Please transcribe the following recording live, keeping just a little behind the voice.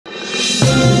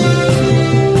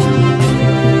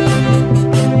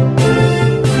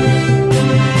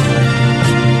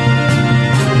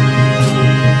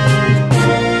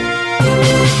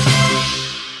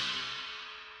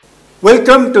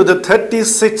Welcome to the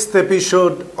 36th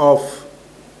episode of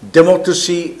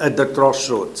Democracy at the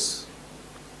Crossroads,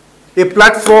 a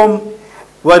platform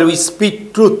where we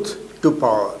speak truth to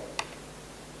power.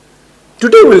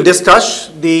 Today we'll discuss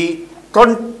the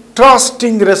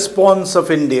contrasting response of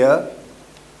India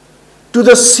to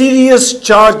the serious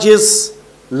charges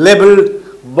leveled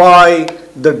by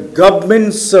the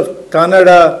governments of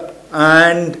Canada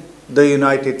and the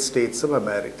United States of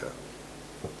America.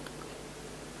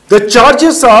 The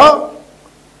charges are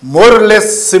more or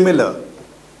less similar.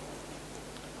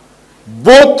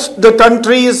 Both the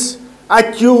countries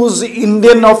accuse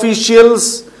Indian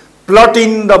officials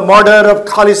plotting the murder of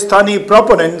Khalistani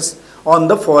proponents on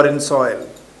the foreign soil.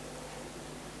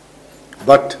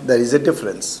 But there is a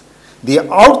difference. The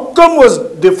outcome was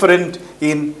different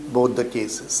in both the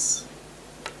cases.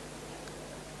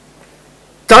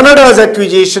 Canada's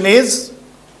accusation is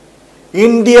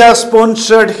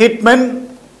India-sponsored hitmen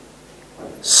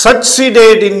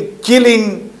succeeded in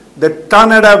killing the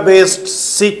Canada-based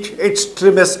Sikh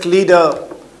extremist leader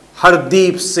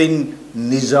Hardeep Singh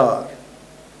Nijjar.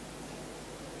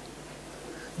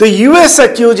 The US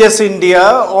accuses India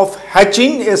of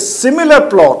hatching a similar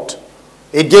plot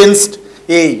against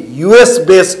a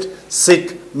US-based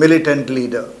Sikh militant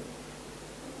leader.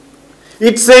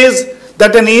 It says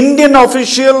that an Indian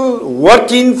official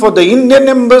working for the Indian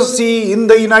embassy in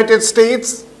the United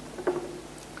States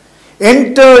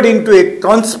entered into a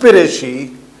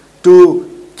conspiracy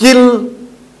to kill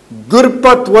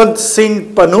Gurpatwant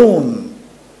Singh Panoon,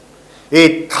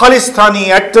 a Khalistani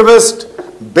activist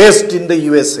based in the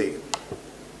USA.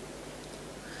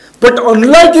 But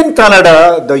unlike in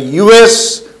Canada, the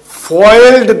US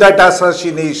foiled that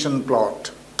assassination plot.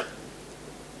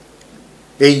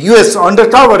 A US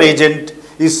undercover agent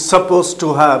is supposed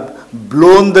to have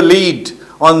blown the lead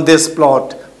on this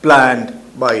plot planned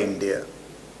by India.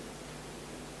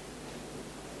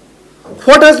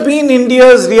 What has been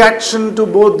India's reaction to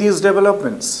both these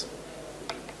developments?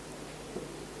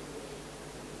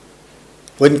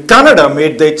 When Canada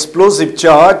made the explosive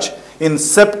charge in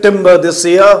September this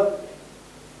year,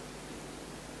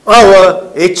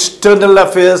 our External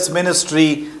Affairs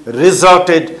Ministry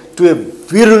resorted to a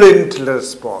virulent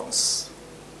response.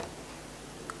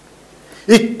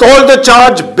 It called the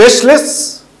charge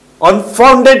baseless,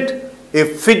 unfounded, a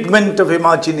figment of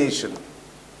imagination.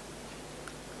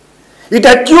 It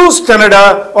accused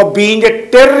Canada of being a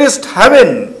terrorist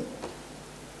haven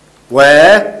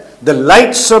where the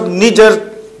likes of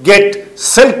Niger get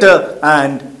shelter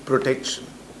and protection.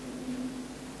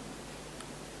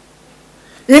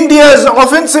 India's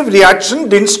offensive reaction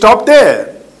didn't stop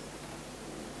there.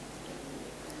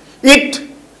 It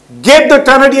gave the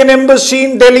Canadian embassy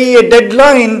in Delhi a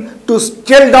deadline to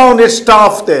scale down its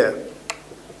staff there.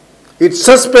 It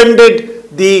suspended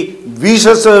the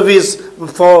visa service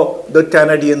for the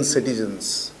Canadian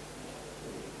citizens.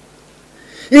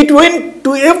 It went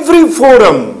to every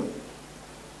forum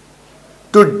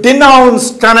to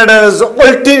denounce Canada's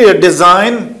ulterior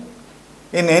design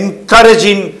in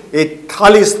encouraging a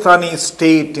Khalistani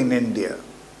state in India.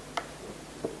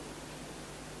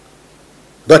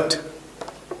 But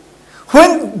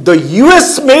when the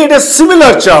US made a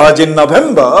similar charge in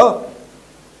November,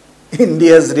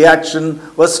 India's reaction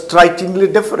was strikingly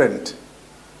different.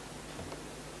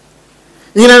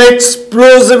 In an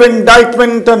explosive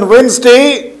indictment on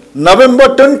Wednesday,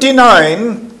 November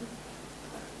 29,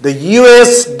 the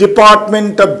US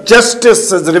Department of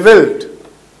Justice has revealed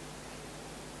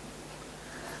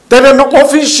that an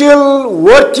official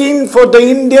working for the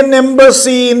Indian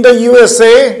embassy in the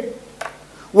USA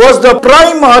was the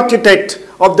prime architect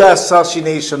of the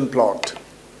assassination plot.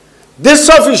 This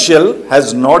official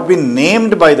has not been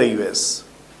named by the US,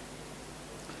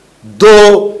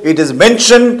 though it is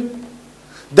mentioned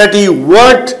that he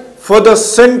worked for the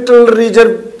Central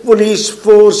Reserve Police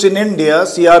Force in India,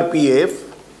 CRPF,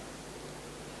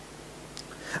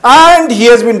 and he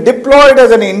has been deployed as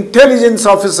an intelligence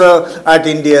officer at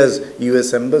India's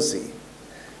US Embassy.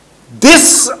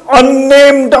 This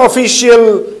unnamed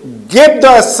official gave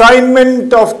the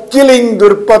assignment of killing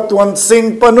Gurpatwant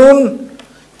Singh Panoon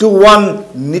to one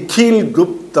Nikhil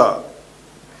Gupta,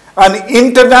 an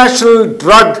international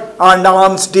drug and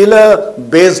arms dealer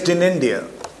based in India.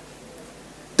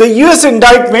 The US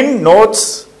indictment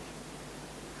notes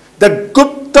that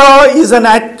Gupta is an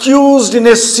accused in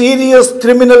a serious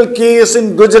criminal case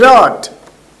in Gujarat,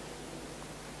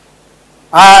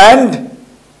 and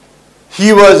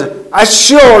he was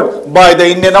assured by the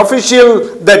Indian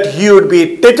official that he would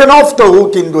be taken off the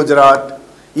hook in Gujarat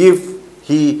if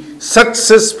he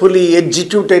successfully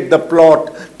executed the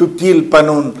plot to kill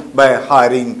Panoon by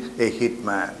hiring a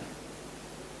hitman.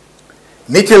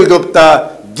 Nikhil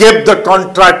Gupta gave the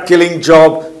contract killing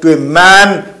job to a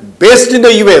man based in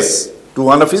the US, to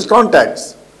one of his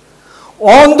contacts,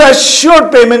 on the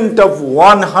assured payment of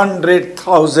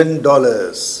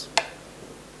 $100,000,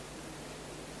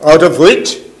 out of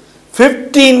which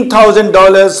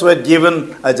 $15,000 were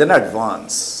given as an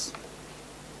advance.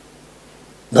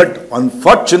 But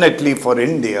unfortunately for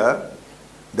India,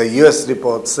 the US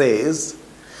report says,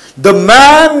 the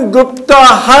man Gupta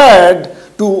had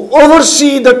to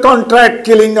oversee the contract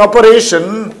killing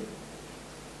operation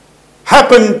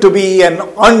happened to be an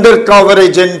undercover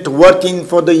agent working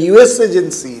for the US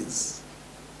agencies.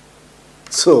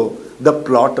 So the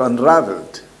plot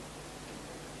unraveled.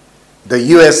 The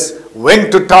US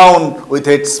went to town with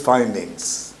its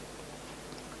findings.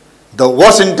 The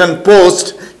Washington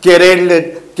Post carried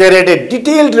a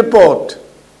detailed report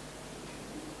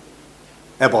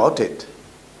about it.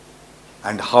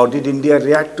 And how did India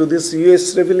react to this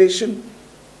US revelation?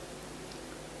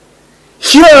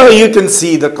 Here you can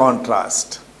see the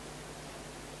contrast.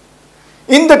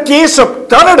 In the case of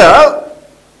Canada,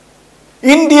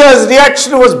 India's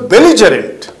reaction was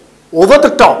belligerent, over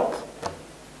the top.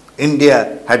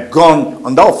 India had gone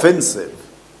on the offensive.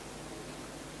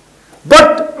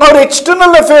 But our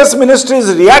External Affairs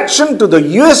Ministry's reaction to the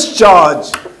US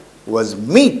charge was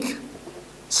meek,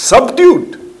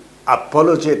 subdued,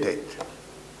 apologetic.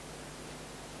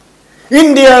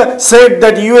 India said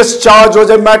that US charge was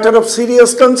a matter of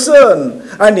serious concern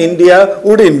and India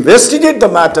would investigate the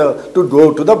matter to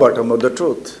go to the bottom of the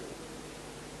truth.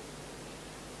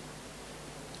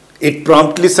 It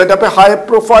promptly set up a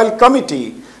high-profile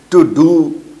committee to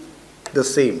do the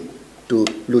same, to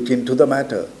look into the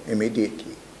matter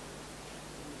immediately.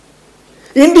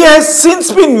 India has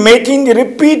since been making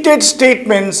repeated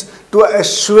statements to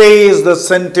assuage the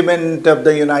sentiment of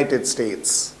the United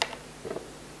States.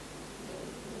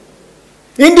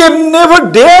 India never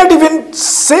dared even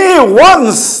say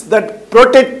once that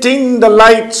protecting the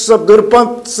lives of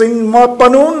Gurpant Singh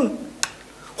Panun,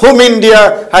 whom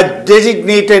India had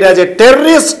designated as a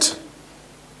terrorist,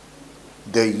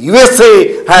 the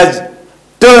USA has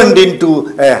turned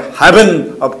into a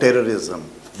haven of terrorism.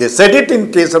 They said it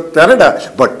in case of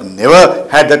Canada, but never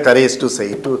had the courage to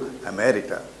say it to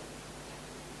America.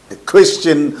 The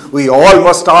question we all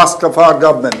must ask of our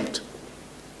government: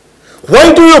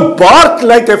 why do you bark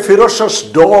like a ferocious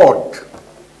dog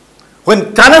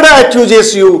when Canada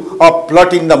accuses you of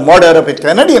plotting the murder of a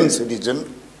Canadian citizen?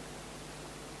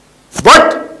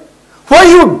 But why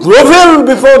you grovel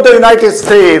before the United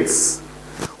States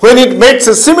when it makes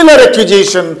a similar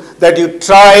accusation that you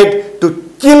tried to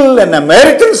kill an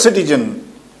American citizen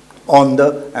on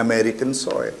the American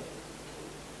soil?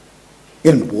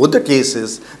 In both the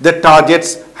cases, the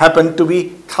targets happen to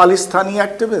be Khalistani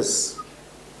activists.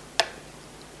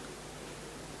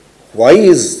 Why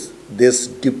is this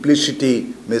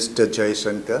duplicity, Mr.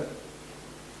 Jaishankar?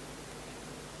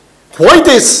 Why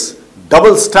this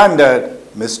double standard,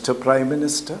 Mr. Prime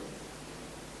Minister?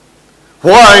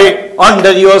 Why,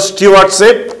 under your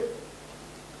stewardship,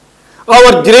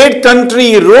 our great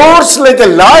country roars like a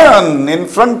lion in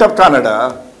front of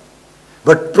Canada,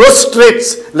 but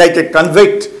prostrates like a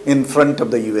convict in front of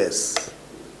the US?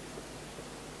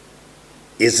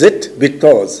 Is it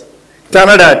because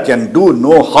Canada can do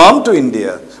no harm to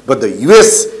India, but the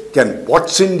US can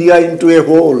box India into a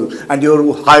hole and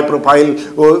your high profile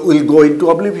will go into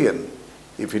oblivion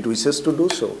if it wishes to do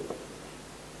so?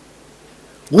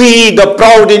 We, the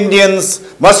proud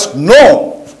Indians, must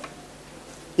know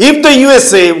if the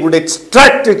USA would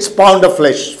extract its pound of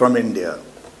flesh from India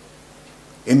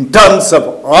in terms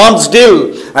of arms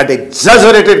deal at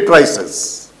exaggerated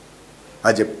prices,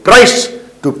 as a price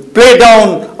to play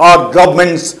down our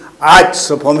government's acts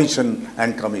of omission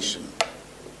and commission,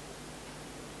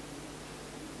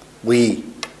 we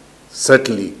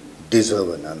certainly deserve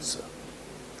an answer.